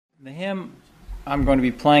The hymn I'm going to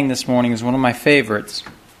be playing this morning is one of my favorites,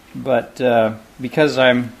 but because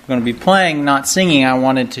I'm going to be playing, not singing, I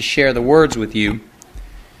wanted to share the words with you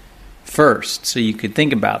first so you could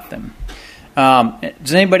think about them.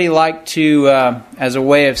 Does anybody like to, as a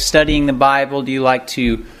way of studying the Bible, do you like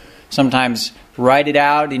to sometimes write it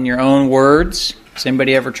out in your own words? Has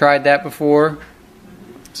anybody ever tried that before?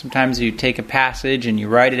 Sometimes you take a passage and you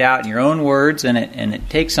write it out in your own words, and it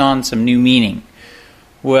takes on some new meaning.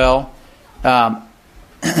 Well,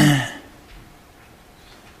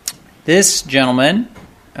 this gentleman,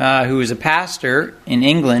 who was a pastor in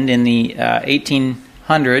England in the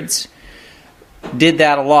 1800s, did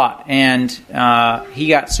that a lot, and he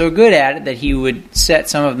got so good at it that he would set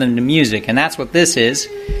some of them to music, and that's what this is.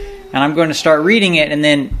 And I'm going to start reading it and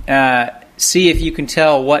then see if you can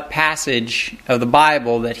tell what passage of the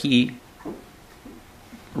Bible that he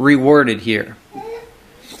reworded here.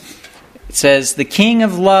 It says, "The King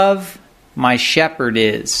of love my shepherd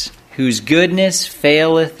is, whose goodness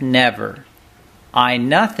faileth never. I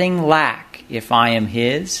nothing lack if I am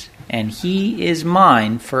his, and he is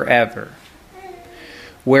mine forever.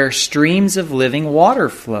 Where streams of living water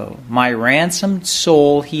flow, my ransomed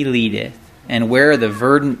soul he leadeth, and where the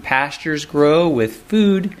verdant pastures grow, with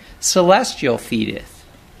food celestial feedeth.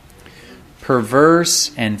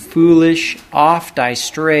 Perverse and foolish oft I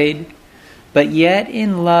strayed, but yet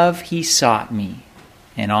in love he sought me,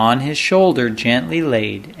 and on his shoulder gently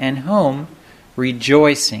laid, and home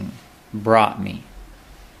rejoicing brought me."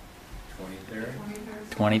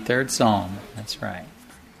 23rd Psalm, that's right.